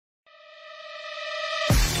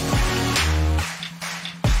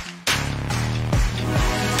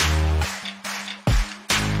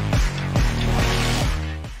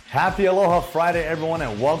Happy Aloha Friday, everyone,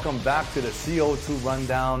 and welcome back to the CO2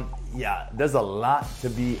 Rundown. Yeah, there's a lot to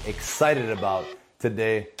be excited about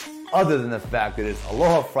today, other than the fact that it's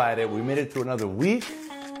Aloha Friday. We made it through another week,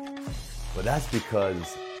 but that's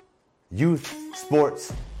because youth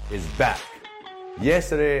sports is back.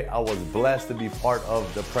 Yesterday, I was blessed to be part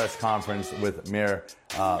of the press conference with Mayor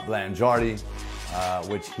Blangiardi,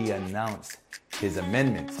 which he announced his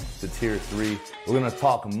amendment to Tier 3. We're going to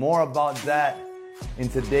talk more about that in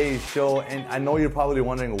today's show, and I know you're probably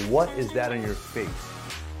wondering, what is that on your face?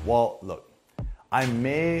 Well, look, I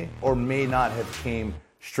may or may not have came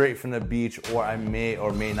straight from the beach, or I may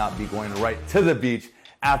or may not be going right to the beach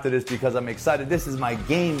after this because I'm excited. This is my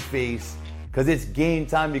game face because it's game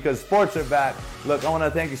time, because sports are back. Look, I want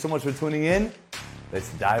to thank you so much for tuning in.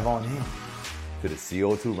 Let's dive on in to the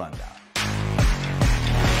CO2 Rundown.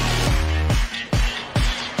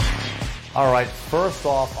 All right, first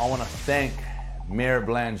off, I want to thank Mayor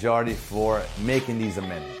Blangiardi for making these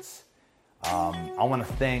amendments. I want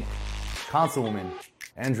to thank Councilwoman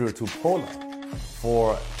Andrea Tupola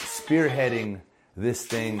for spearheading this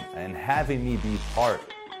thing and having me be part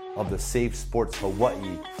of the Safe Sports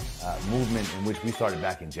Hawaii movement, in which we started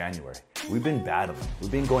back in January. We've been battling,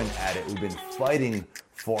 we've been going at it, we've been fighting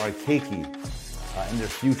for our keiki and their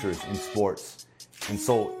futures in sports. And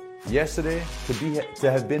so yesterday,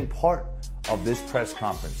 to have been part of this press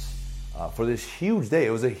conference for this huge day,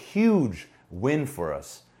 it was a huge win for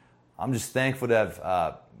us. I'm just thankful to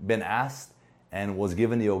have been asked and was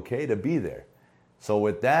given the okay to be there. So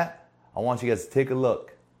with that, I want you guys to take a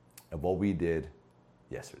look at what we did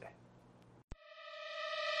yesterday.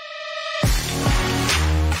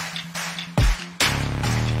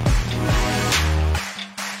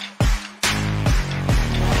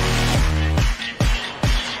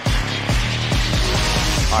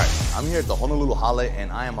 I'm here at the Honolulu Hale,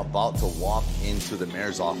 and I am about to walk into the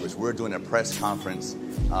mayor's office. We're doing a press conference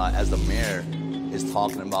as the mayor is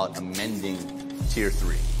talking about amending Tier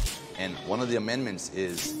 3. And one of the amendments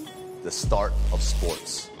is the start of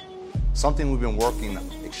sports. Something we've been working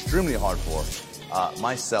extremely hard for,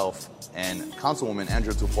 myself and Councilwoman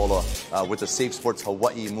Andrea Tupola with the Safe Sports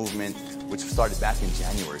Hawaii movement, which started back in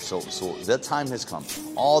January. So that time has come.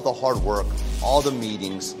 All the hard work, all the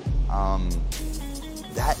meetings,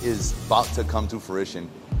 that is about to come to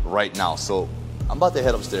fruition right now. So I'm about to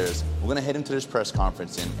head upstairs. We're going to head into this press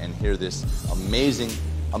conference and hear this amazing,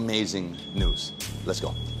 amazing news. Let's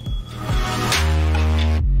go.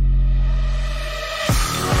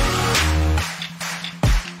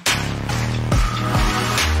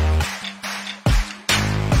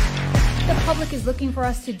 The public is looking for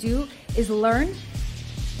us to do is learn,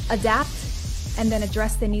 adapt, and then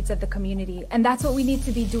address the needs of the community. And that's what we need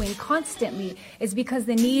to be doing constantly, is because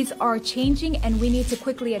the needs are changing and we need to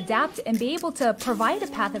quickly adapt and be able to provide a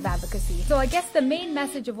path of advocacy. So I guess the main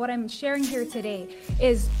message of what I'm sharing here today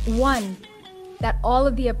is, one, that all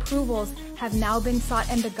of the approvals have now been sought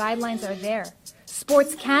and the guidelines are there.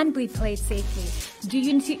 Sports can be played safely. Do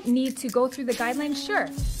you need to go through the guidelines? Sure.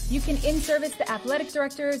 You can in-service the athletic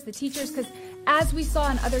directors, the teachers, because as we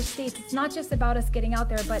saw in other states, it's not just about us getting out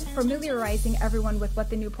there, but familiarizing everyone with what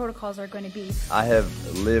the new protocols are going to be. I have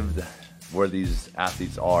lived where these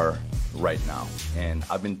athletes are right now, and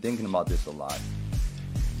I've been thinking about this a lot.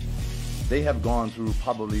 They have gone through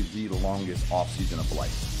probably the longest off-season of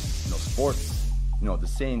life. Sports, the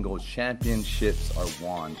saying goes, championships are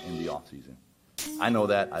won in the off-season. I know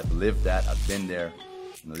that, I've lived that, I've been there.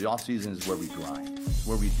 The off-season is where we grind, it's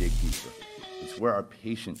where we dig deeper. It's where our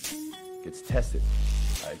patience gets tested.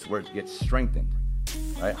 It's where it gets strengthened.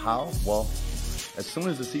 Right? How? Well, as soon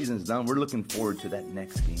as the season's done, we're looking forward to that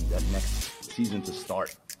next game, that next season to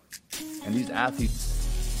start. And these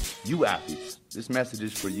athletes, you athletes, this message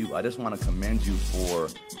is for you. I just want to commend you for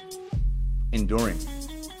enduring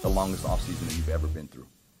the longest offseason that you've ever been through.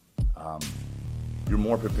 You're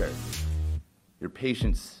more prepared. Your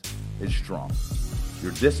patience is strong.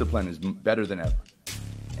 Your discipline is better than ever.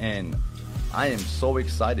 And I am so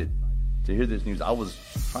excited to hear this news. I was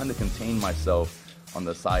trying to contain myself on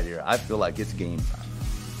the side here. I feel like it's game time.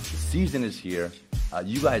 The season is here.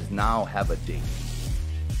 You guys now have a date.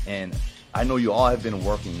 And I know you all have been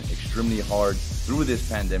working extremely hard through this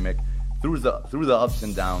pandemic, through the ups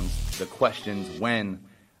and downs, the questions, when,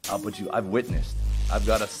 but I've witnessed. I've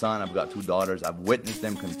got a son, I've got 2 daughters. I've witnessed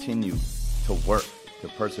them continue to work, to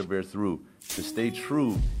persevere through, to stay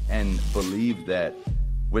true and believe that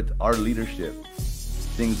with our leadership,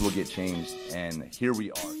 things will get changed, and here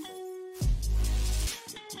we are.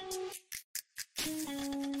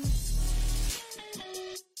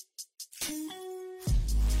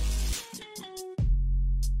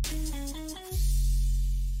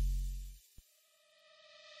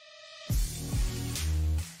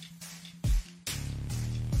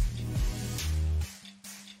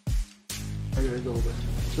 I gotta go, but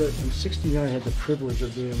so in '69 I had the privilege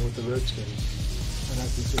of being with the Redskins, and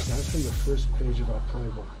that's from the first page of our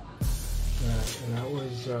playbook, and that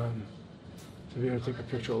was to be able to take a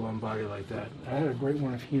picture of Lombardi like that. I had a great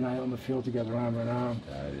one of he and I on the field together, arm in arm.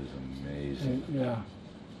 That is amazing. And, yeah.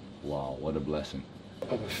 Wow, what a blessing.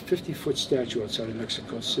 Of a 50-foot statue outside of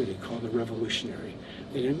Mexico City called the Revolutionary.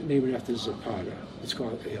 They didn't name it after Zapata. It's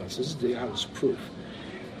called, this is the artist's proof.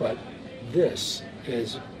 But this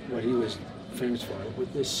is what he was famous for.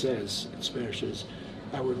 What this says in Spanish is,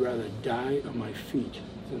 I would rather die on my feet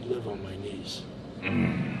than live on my knees.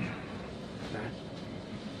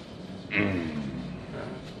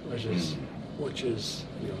 Which is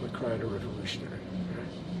the cry of a revolutionary.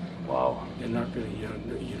 Right? Wow. You're not gonna, you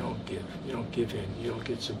don't give in, you don't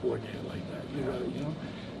get subordinated like that.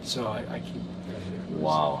 So I keep that here.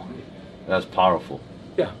 Wow, that's powerful.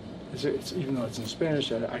 Yeah, it's even though it's in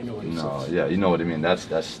Spanish, I know what it says. Yeah, you know what I mean. That's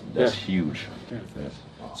huge. Yeah.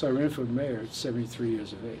 So I ran for mayor at 73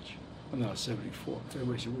 years of age. I'm now 74.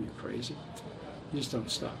 Everybody said, "Well, you're crazy. You just don't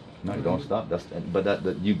stop." No, you don't stop.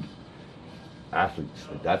 Athletes.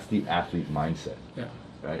 That's the athlete mindset. Yeah.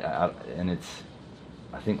 Right.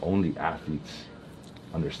 I think only athletes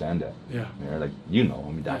understand that. Yeah.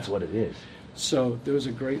 That's what it is. So there was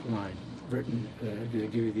a great line written. I'm going to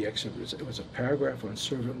give you the excerpt. It was a paragraph on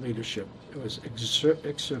servant leadership. It was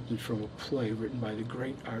excerpted from a play written by the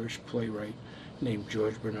great Irish playwright named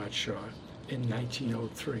George Bernard Shaw in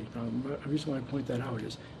 1903. Now, the reason why I point that out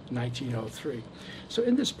is 1903. So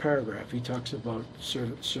in this paragraph, he talks about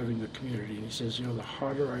serving the community, and he says, the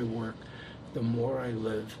harder I work, the more I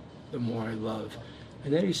live, the more I love.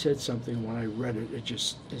 And then he said something, when I read it,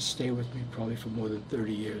 it stayed with me probably for more than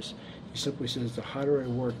 30 years. He simply says, the harder I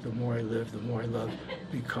work, the more I live, the more I love,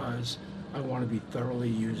 because I want to be thoroughly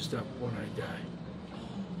used up when I die.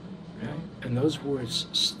 Okay? And those words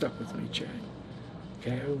stuck with me, Chad.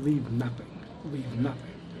 Okay, I leave nothing. We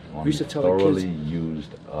used to tell the kids, thoroughly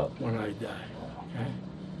used up when I die. Okay?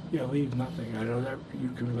 Yeah, leave nothing. I know that you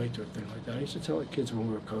can relate to a thing like that. I used to tell the kids when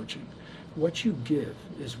we were coaching, what you give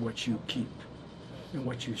is what you keep, and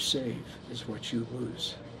what you save is what you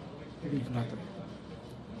lose. Leave nothing.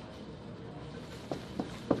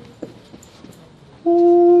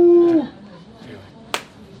 Woo. Anyway.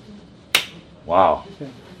 Wow.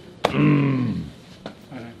 Okay.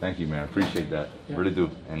 Thank you, man. Appreciate that. Yeah. Really do.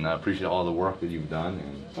 And I appreciate all the work that you've done.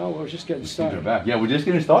 And We're just getting started. back. Yeah, we're just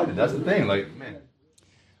getting started. That's the thing. Man.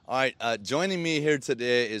 All right. Joining me here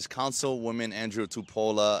today is Councilwoman Andrea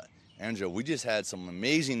Tupola. Andrea, we just had some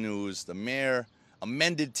amazing news. The mayor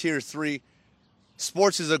amended Tier 3.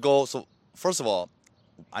 Sports is a goal. So, first of all,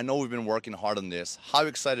 I know we've been working hard on this. How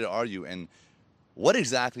excited are you? And what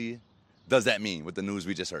exactly does that mean with the news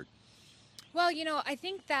we just heard? Well, I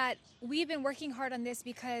think that we've been working hard on this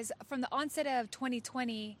because from the onset of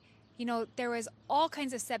 2020, there was all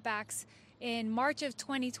kinds of setbacks. In March of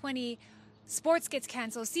 2020, sports gets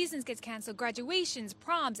canceled, seasons gets canceled, graduations,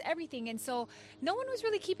 proms, everything. And so no one was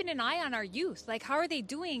really keeping an eye on our youth. Like, how are they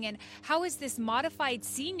doing? And how is this modified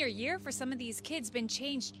senior year for some of these kids been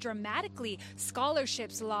changed dramatically?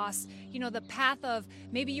 Scholarships lost, the path of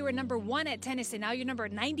maybe you were number 1 at tennis and now you're number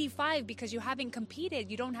 95 because you haven't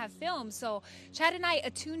competed, you don't have film. So Chad and I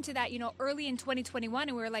attuned to that, early in 2021,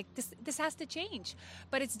 and we were like, this has to change.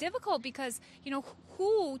 But it's difficult because,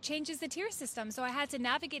 who changes the tier system? So I had to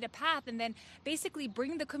navigate a path and then basically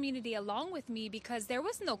bring the community along with me because there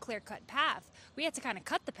was no clear-cut path. We had to kind of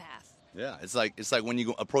cut the path. Yeah, it's like when you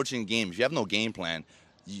go approaching games, you have no game plan.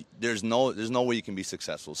 There's no way you can be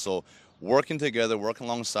successful. So working together, working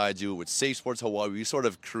alongside you with Safe Sports Hawaii, we sort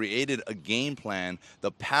of created a game plan,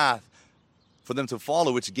 the path for them to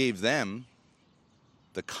follow, which gave them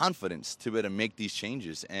the confidence to be able to make these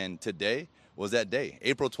changes. And today was that day.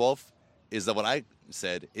 April 12th is what I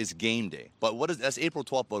said is game day. But that's April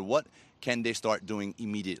 12th, but what can they start doing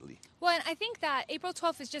immediately? Well, and I think that April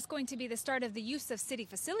 12th is just going to be the start of the use of city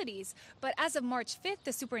facilities. But as of March 5th,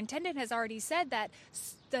 the superintendent has already said that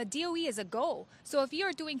the DOE is a go. So if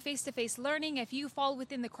you're doing face-to-face learning, if you fall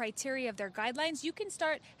within the criteria of their guidelines, you can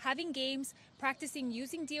start having games, practicing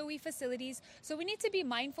using DOE facilities. So we need to be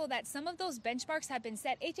mindful that some of those benchmarks have been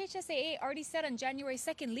set. HHSAA already said on January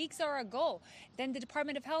 2nd, leagues are a go. Then the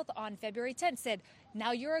Department of Health on February 10th said,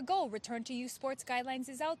 now you're a go. Return to youth sports guidelines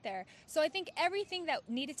is out there. So I think everything that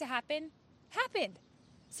needed to happen happened.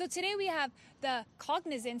 So today we have the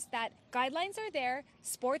cognizance that guidelines are there,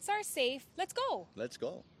 sports are safe. Let's go. Let's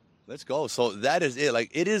go. Let's go. So that is it.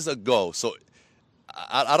 Like, it is a go. So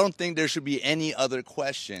I don't think there should be any other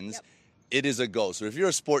questions. Yep. It is a go. So if you're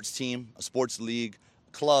a sports team, a sports league,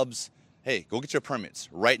 clubs, hey, go get your permits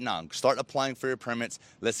right now. Start applying for your permits.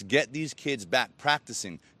 Let's get these kids back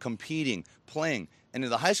practicing, competing, playing. And in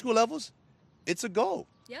the high school levels, it's a go.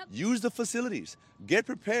 Yep. Use the facilities. Get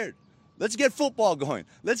prepared. Let's get football going.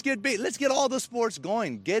 Let's get all the sports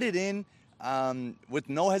going. Get it in with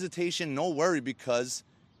no hesitation, no worry, because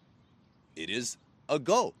it is a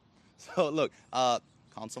go. So look,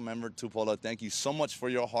 Councilmember Tupola, thank you so much for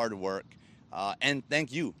your hard work. And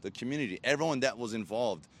thank you, the community, everyone that was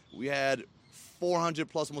involved. We had 400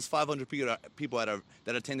 plus, almost 500 people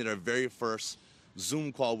that attended our very first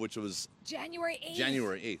Zoom call, which was January 8th.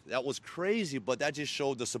 January 8th. That was crazy, but that just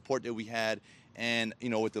showed the support that we had. And, you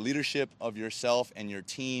know, with the leadership of yourself and your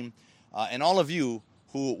team and all of you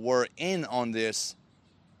who were in on this,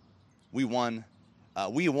 we won.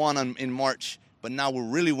 We won in March, but now we're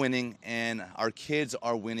really winning, and our kids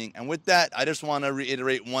are winning. And with that, I just want to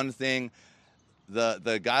reiterate one thing.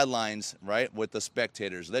 The guidelines, right, with the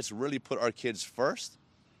spectators. Let's really put our kids first.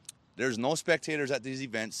 There's no spectators at these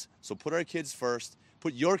events, so put our kids first,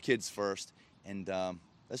 put your kids first, and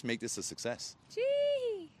let's make this a success.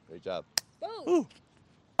 Gee. Great job. Woo.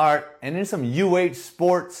 All right, and in some UH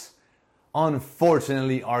sports,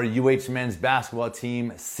 unfortunately, our UH men's basketball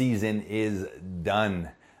team season is done.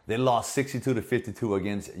 They lost 62-52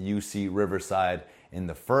 against UC Riverside in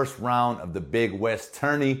the first round of the Big West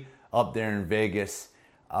tourney up there in Vegas.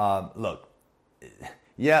 Look,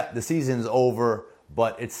 yeah, the season's over,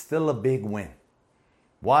 but it's still a big win.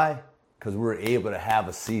 Why? Because we were able to have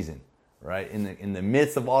a season, right? In the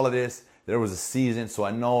midst of all of this, there was a season, so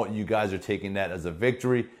I know you guys are taking that as a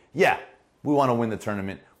victory. Yeah, we want to win the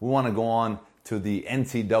tournament. We want to go on to the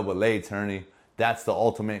NCAA tourney. That's the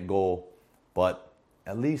ultimate goal, but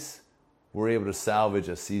at least we're able to salvage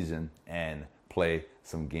a season and play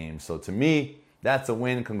some games. So to me, that's a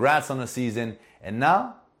win. Congrats on the season. And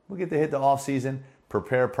now we get to hit the off season,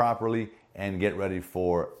 prepare properly, and get ready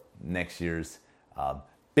for next year's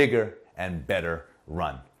bigger and better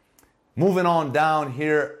run. Moving on down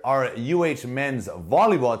here, our UH men's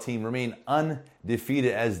volleyball team remain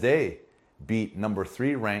undefeated as they beat number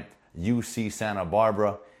 3 ranked UC Santa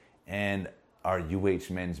Barbara. And our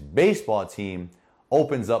UH men's baseball team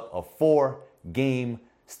opens up a 4-game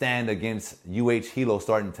stand against UH Hilo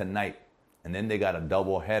starting tonight. And then they got a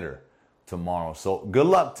double header tomorrow. So good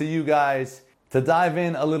luck to you guys. To dive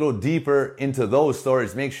in a little deeper into those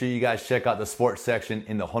stories, make sure you guys check out the sports section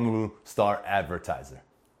in the Honolulu Star Advertiser.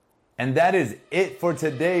 And that is it for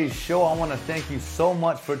today's show. I want to thank you so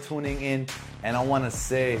much for tuning in. And I want to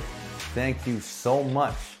say thank you so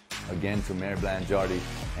much again to Mayor Blangiardi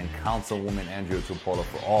and Councilwoman Andrea Tupola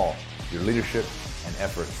for all your leadership and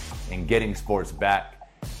efforts in getting sports back.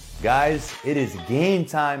 Guys, it is game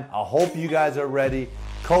time. I hope you guys are ready.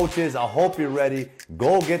 Coaches, I hope you're ready.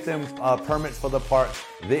 Go get them permits for the parks.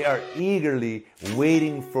 They are eagerly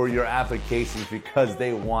waiting for your applications because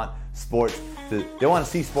they want they want to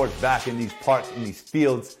see sports back in these parks, in these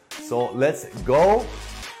fields. So let's go.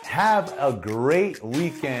 Have a great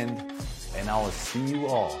weekend, and I will see you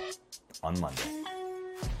all on Monday.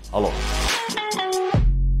 Aloha.